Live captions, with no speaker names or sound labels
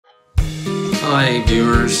Hi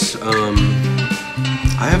viewers,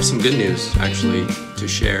 I have some good news actually to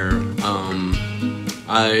share.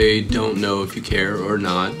 I don't know if you care or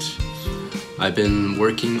not. I've been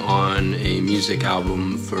working on a music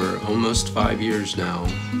album for almost 5 years now.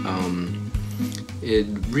 It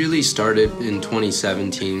really started in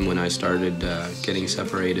 2017 when I started getting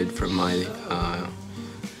separated from my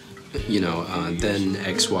then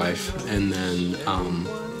ex-wife, and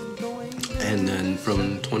then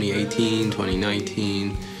from 2018,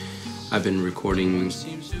 2019, I've been recording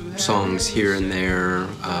songs here and there.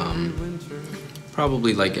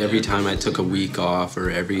 Probably like every time I took a week off,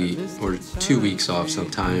 or 2 weeks off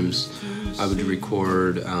sometimes, I would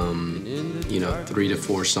record 3 to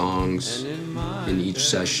 4 songs in each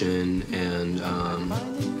session, and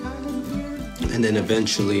then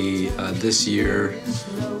eventually this year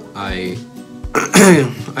I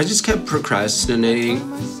I just kept procrastinating,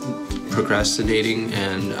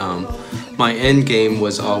 and my end game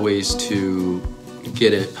was always to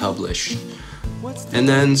get it published. And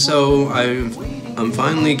then so I'm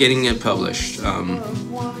finally getting it published.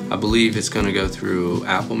 I believe it's going to go through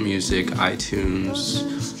Apple Music, iTunes,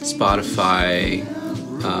 Spotify,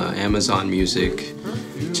 Amazon Music,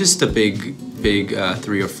 just a big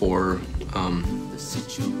 3 or 4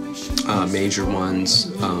 major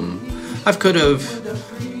ones. I could have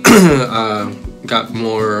got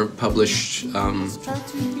more published,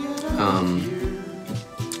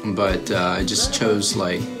 but I just chose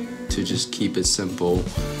to just keep it simple.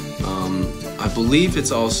 I believe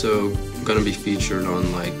it's also going to be featured on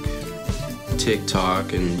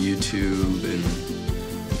TikTok and YouTube and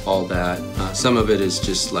all that. Some of it is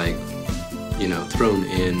just thrown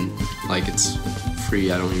in, like it's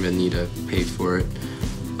free. I don't even need to pay for it.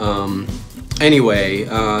 Anyway,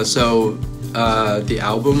 so the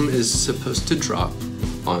album is supposed to drop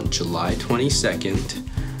on July 22nd.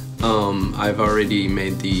 I've already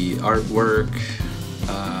made the artwork,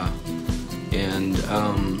 and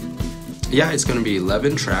yeah, it's gonna be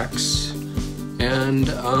 11 tracks, and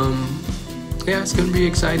yeah, it's gonna be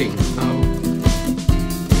exciting.